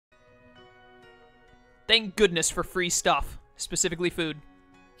Thank goodness for free stuff, specifically food.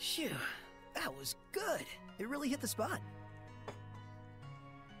 Phew, that was good. It really hit the spot.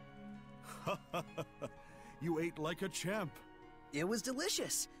 You ate like a champ. It was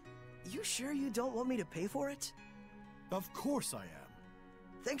delicious. You sure you don't want me to pay for it? Of course I am.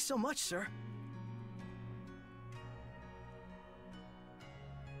 Thanks so much, sir.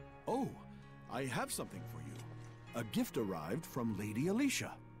 Oh, I have something for you. A gift arrived from Lady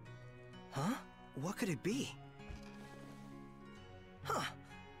Alicia. Huh? What could it be? Huh.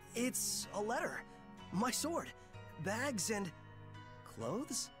 It's a letter. My sword. Bags and...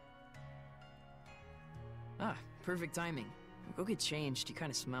 clothes? Ah, perfect timing. Go get changed, you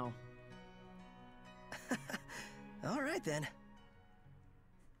kind of smell. All right, then.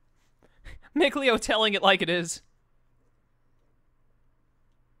 Mikleo telling it like it is.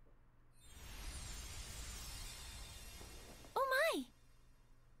 Oh my!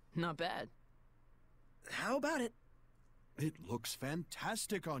 Not bad. How about it? It looks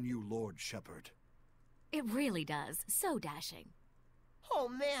fantastic on you, Lord Shepherd. It really does. So dashing. Oh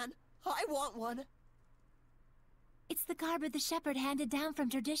man, I want one. It's the garb of the shepherd handed down from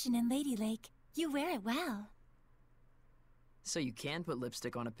tradition in Lady Lake. You wear it well. So you can put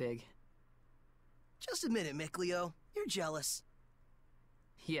lipstick on a pig? Just admit it, Mikleo. You're jealous.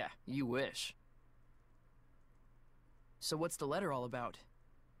 Yeah, you wish. So what's the letter all about?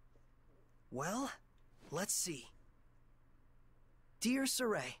 Well, let's see. Dear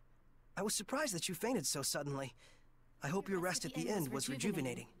Saray, I was surprised that you fainted so suddenly. I hope your rest at the end was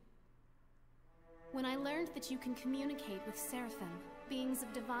rejuvenating. When I learned that you can communicate with seraphim, beings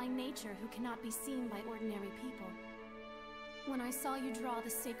of divine nature who cannot be seen by ordinary people. When I saw you draw the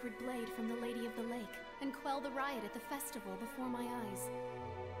sacred blade from the Lady of the Lake and quell the riot at the festival before my eyes.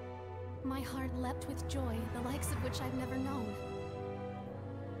 My heart leapt with joy, the likes of which I've never known.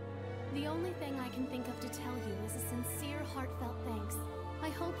 The only thing I can think of to tell you is a sincere, heartfelt thanks. I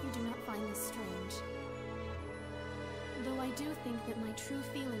hope you do not find this strange. Though I do think that my true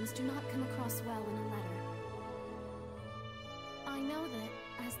feelings do not come across well in a letter. I know that,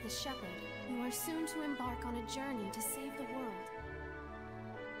 as the shepherd, you are soon to embark on a journey to save the world.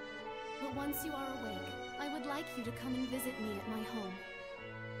 But once you are awake, I would like you to come and visit me at my home.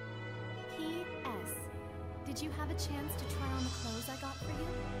 P.S. Did you have a chance to try on the clothes I got for you?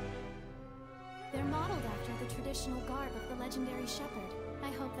 They're modeled after the traditional garb of the legendary shepherd. I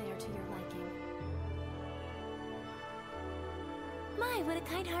hope they are to your liking. My, what a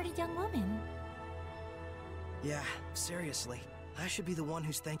kind-hearted young woman. Yeah, seriously. I should be the one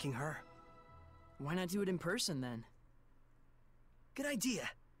who's thanking her. Why not do it in person, then? Good idea.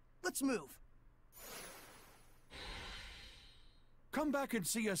 Let's move. Come back and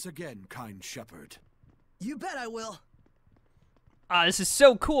see us again, kind shepherd. You bet I will. Ah, this is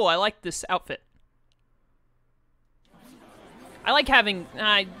so cool. I like this outfit. I like having...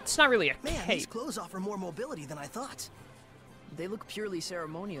 it's not really a Man, cape. these clothes offer more mobility than I thought. They look purely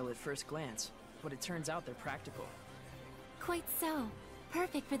ceremonial at first glance, but it turns out they're practical. Quite so.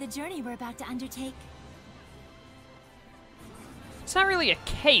 Perfect for the journey we're about to undertake. It's not really a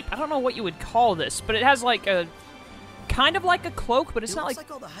cape. I don't know what you would call this, but it has like a... kind of like a cloak, but it's not looks like...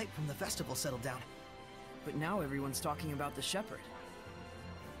 all the hype from the festival settled down. But now everyone's talking about the shepherd.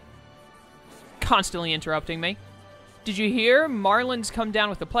 Constantly interrupting me. Did you hear? Marlin's come down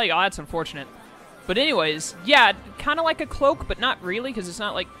with the plague. Oh, that's unfortunate. But anyways, yeah, kind of like a cloak, but not really, because it's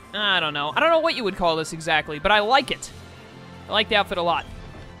not like... I don't know. I don't know what you would call this exactly, but I like it. I like the outfit a lot.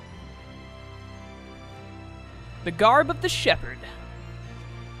 The garb of the shepherd.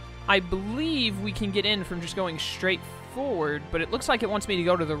 I believe we can get in from just going straight forward, but it looks like it wants me to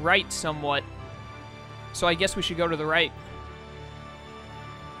go to the right somewhat. So I guess we should go to the right.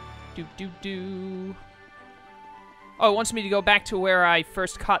 Do. Oh, it wants me to go back to where I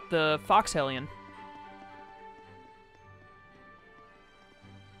first caught the fox hellion.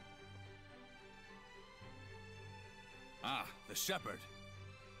 Ah, the shepherd.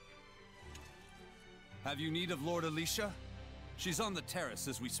 Have you need of Lord Alicia? She's on the terrace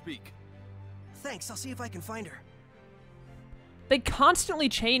as we speak. Thanks, I'll see if I can find her. They constantly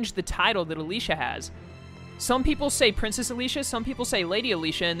change the title that Alicia has. Some people say Princess Alicia, some people say Lady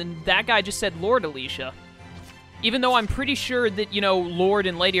Alicia, and then that guy just said Lord Alicia. Even though I'm pretty sure that, you know, Lord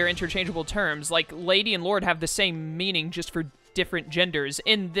and Lady are interchangeable terms. Like, Lady and Lord have the same meaning just for different genders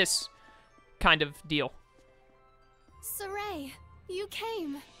in this kind of deal. Saray, you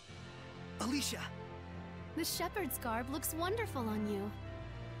came. Alicia. The shepherd's garb looks wonderful on you.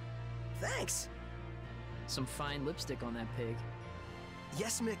 Thanks. Some fine lipstick on that pig.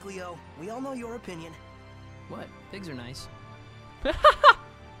 Yes, Mikleo. We all know your opinion. What? Pigs are nice.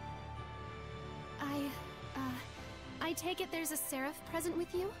 I take it there's a seraph present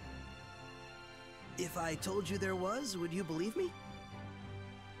with you? If I told you there was, would you believe me?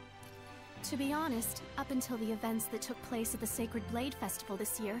 To be honest, up until the events that took place at the Sacred Blade Festival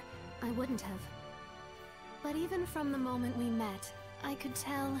this year, I wouldn't have. But even from the moment we met, I could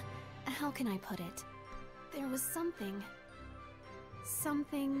tell... how can I put it? There was something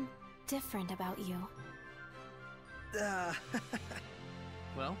different about you.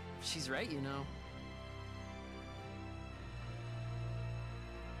 Well, she's right, you know.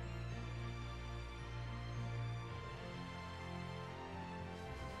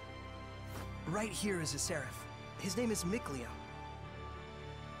 Right here is a seraph. His name is Mikleo.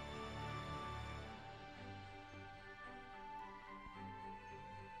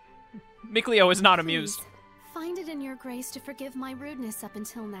 Mikleo is not Please, amused. find it in your grace to forgive my rudeness up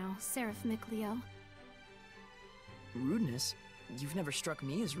until now, Seraph Mikleo. Rudeness? You've never struck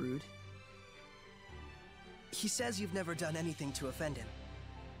me as rude. He says you've never done anything to offend him.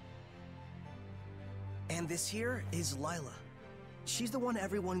 And this here is Lila. She's the one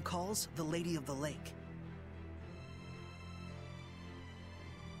everyone calls the Lady of the Lake.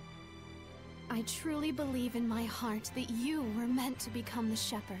 I truly believe in my heart that you were meant to become the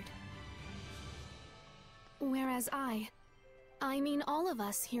shepherd. Whereas I mean all of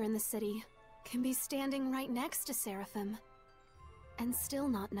us here in the city, can be standing right next to Seraphim and still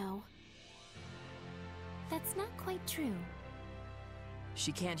not know. That's not quite true.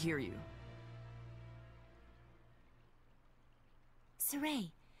 She can't hear you.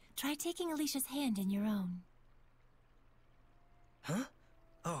 Saray, try taking Alicia's hand in your own. Huh?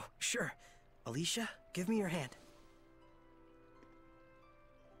 Oh, sure. Alicia, give me your hand.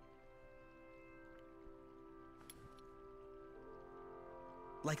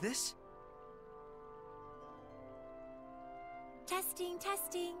 Like this? Testing,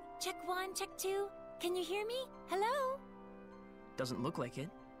 testing. Check 1, check 2. Can you hear me? Hello? Doesn't look like it.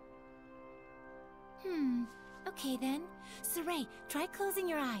 Okay then. Saray, try closing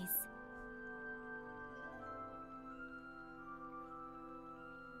your eyes.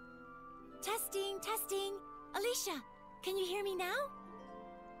 Testing, testing. Alicia, can you hear me now?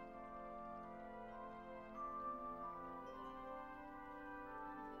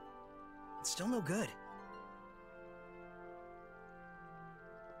 It's still no good.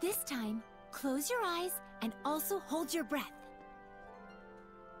 This time, close your eyes and also hold your breath.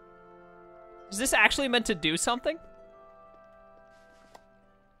 Is this actually meant to do something?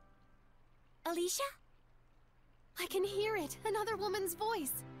 Alicia? I can hear it, another woman's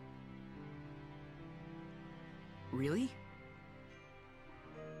voice. Really?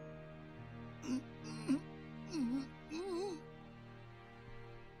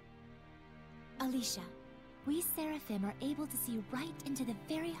 Alicia, we Seraphim are able to see right into the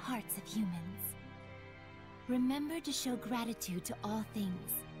very hearts of humans. Remember to show gratitude to all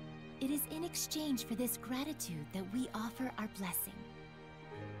things. It is in exchange for this gratitude that we offer our blessing.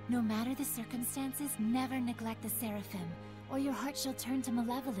 No matter the circumstances, never neglect the Seraphim, or your heart shall turn to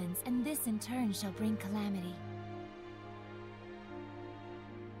malevolence, and this in turn shall bring calamity.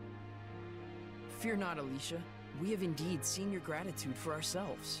 Fear not, Alicia. We have indeed seen your gratitude for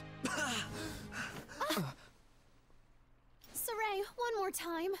ourselves. Saray, one more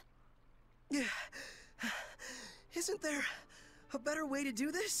time. Yeah. Isn't there a better way to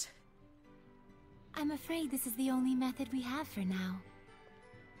do this? I'm afraid this is the only method we have for now.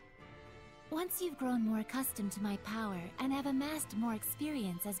 Once you've grown more accustomed to my power and have amassed more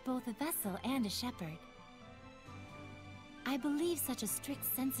experience as both a vessel and a shepherd, I believe such a strict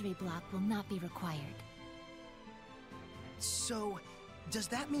sensory block will not be required. So, does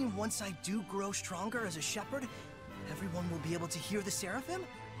that mean once I do grow stronger as a shepherd, everyone will be able to hear the Seraphim?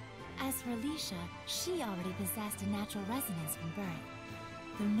 As for Alicia, she already possessed a natural resonance from birth,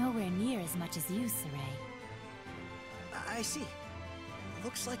 though nowhere near as much as you, Saray. I see.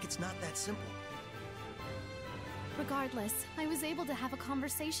 Looks like it's not that simple. Regardless, I was able to have a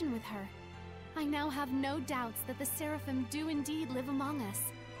conversation with her. I now have no doubts that the Seraphim do indeed live among us.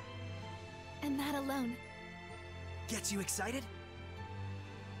 And that alone. Gets you excited?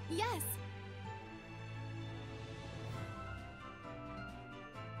 Yes!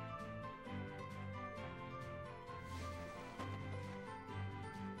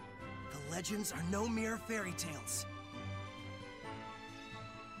 The legends are no mere fairy tales.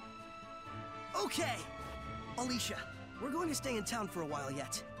 Okay! Alicia, we're going to stay in town for a while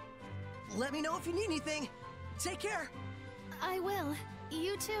yet. Let me know if you need anything. Take care! I will.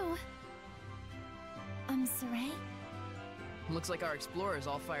 You too. Saray? Looks like our explorer's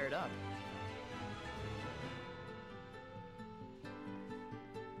all fired up.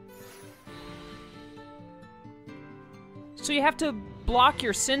 So you have to block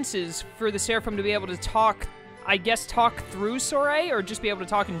your senses for the Seraphim to be able to talk, I guess talk through Soray, or just be able to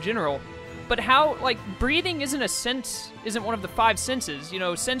talk in general. But how, like, breathing isn't a sense, isn't one of the 5 senses. You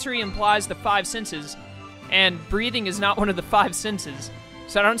know, sensory implies the 5 senses, and breathing is not one of the 5 senses.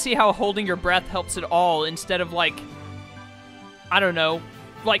 So I don't see how holding your breath helps at all, instead of, like, I don't know,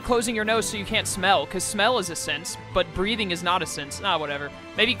 like closing your nose so you can't smell, because smell is a sense, but breathing is not a sense. Nah, whatever.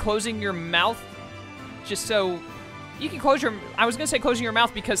 Maybe closing your mouth, just so you can close your, I was gonna say closing your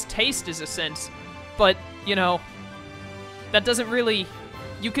mouth because taste is a sense, but, you know, that doesn't really,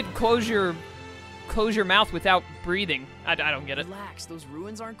 you could close your mouth without breathing. I don't get it. Relax, those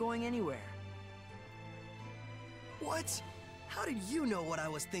ruins aren't going anywhere. What? How did you know what I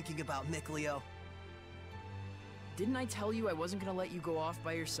was thinking about, Mikleo? Didn't I tell you I wasn't gonna let you go off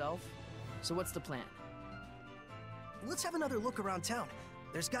by yourself? So what's the plan? Let's have another look around town.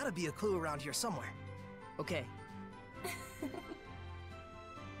 There's gotta be a clue around here somewhere. Okay.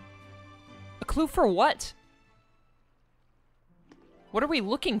 A clue for what? What are we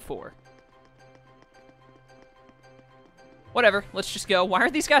looking for? Whatever, let's just go. Why are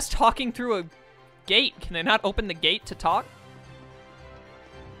these guys talking through a gate? Can they not open the gate to talk?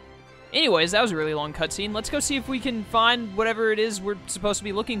 Anyways, that was a really long cutscene. Let's go see if we can find whatever it is we're supposed to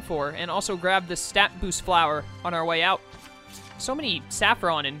be looking for, and also grab the stat boost flower on our way out. So many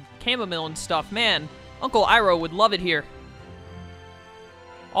saffron and chamomile and stuff. Man, Uncle Iroh would love it here.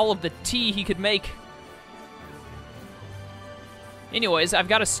 All of the tea he could make. Anyways, I've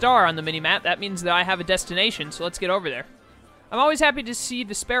got a star on the mini-map. That means that I have a destination, so let's get over there. I'm always happy to see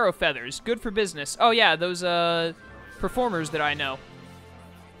the sparrow feathers. Good for business. Oh yeah, those performers that I know.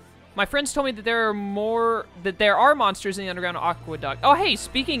 My friends told me that there are monsters in the underground aqueduct. Oh hey,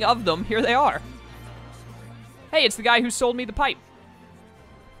 speaking of them, here they are. Hey, it's the guy who sold me the pipe.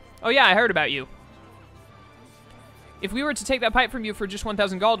 Oh yeah, I heard about you. If we were to take that pipe from you for just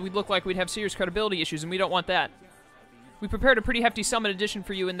 1,000 gold, we'd look like we'd have serious credibility issues, and we don't want that. We prepared a pretty hefty summon edition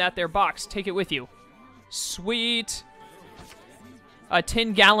for you in that there box. Take it with you. Sweet. A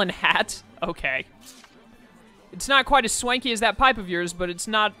 10-gallon hat? Okay. It's not quite as swanky as that pipe of yours, but it's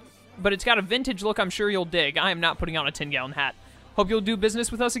got a vintage look I'm sure you'll dig. I am not putting on a 10-gallon hat. Hope you'll do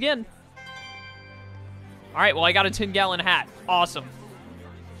business with us again. Alright, well, I got a 10-gallon hat. Awesome.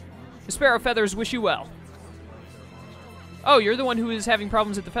 The sparrow feathers wish you well. Oh, you're the one who is having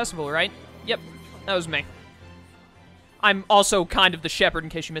problems at the festival, right? Yep, that was me. I'm also kind of the shepherd,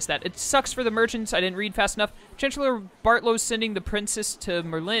 in case you missed that. It sucks for the merchants. I didn't read fast enough. Chancellor Bartlow's sending the princess to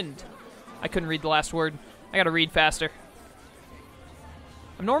Merlind. I couldn't read the last word. I gotta read faster.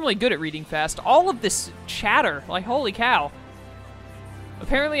 I'm normally good at reading fast. All of this chatter, like, holy cow.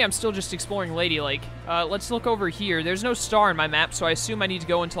 Apparently, I'm still just exploring Lady Lake. Let's look over here. There's no star in my map, so I assume I need to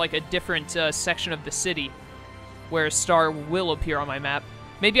go into, like, a different section of the city where a star will appear on my map.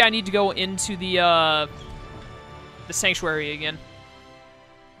 Maybe I need to go into the sanctuary again.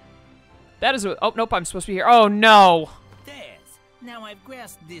 That is a... Oh, nope, I'm supposed to be here. Oh, no. There's. Now I've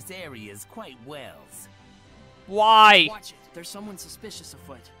grasped this areas quite well. Why? Watch it. There's someone suspicious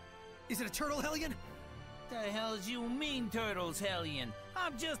afoot. Is it a turtle, Hellion? The hell's you mean, Turtles, Hellion?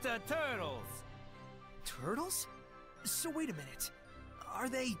 I'm just a Turtles. Turtles? So wait a minute. Are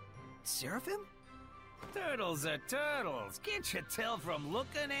they Seraphim? Turtles are turtles. Can't you tell from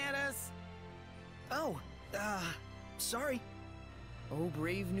looking at us? Oh, sorry. Oh,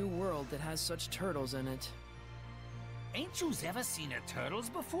 brave new world that has such turtles in it. Ain't yous ever seen a turtles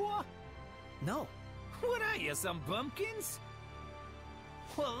before? No. What are you, some bumpkins?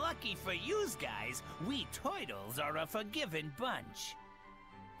 Well, lucky for yous guys, we turtles are a forgiving bunch.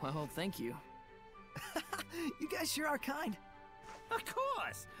 Well, thank you. You guys sure are kind. Of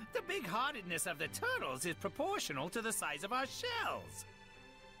course! The big-heartedness of the turtles is proportional to the size of our shells.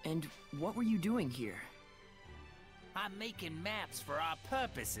 And what were you doing here? I'm making maps for our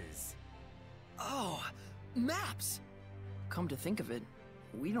purposes. Oh, maps! Come to think of it,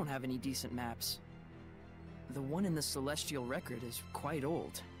 we don't have any decent maps. The one in the Celestial Record is quite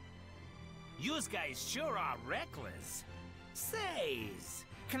old. Yous guys sure are reckless. Says,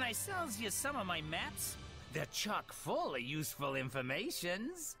 can I sell you some of my maps? They're chock full of useful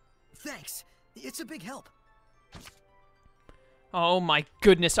informations. Thanks. It's a big help. Oh my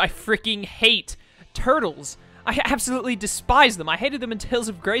goodness, I freaking hate turtles. I absolutely despise them. I hated them in Tales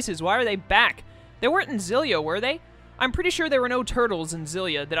of Graces. Why are they back? They weren't in Xillia, were they? I'm pretty sure there were no turtles in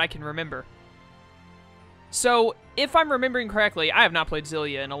Xillia that I can remember. So, if I'm remembering correctly, I have not played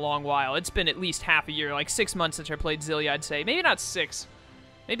Xillia in a long while. It's been at least half a year, like 6 months since I played Xillia, I'd say. Maybe not 6.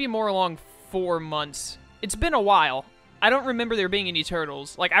 Maybe more along 4 months. It's been a while. I don't remember there being any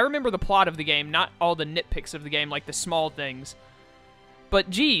turtles. Like, I remember the plot of the game, not all the nitpicks of the game, like the small things. But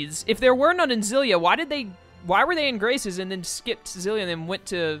geez, if there were none in Xillia, why were they in Graces and then skipped Xillia and then went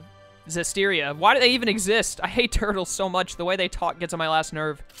to Zestiria? Why do they even exist? I hate turtles so much. The way they talk gets on my last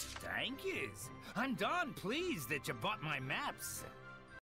nerve. Thank yous. I'm darn pleased that you bought my maps.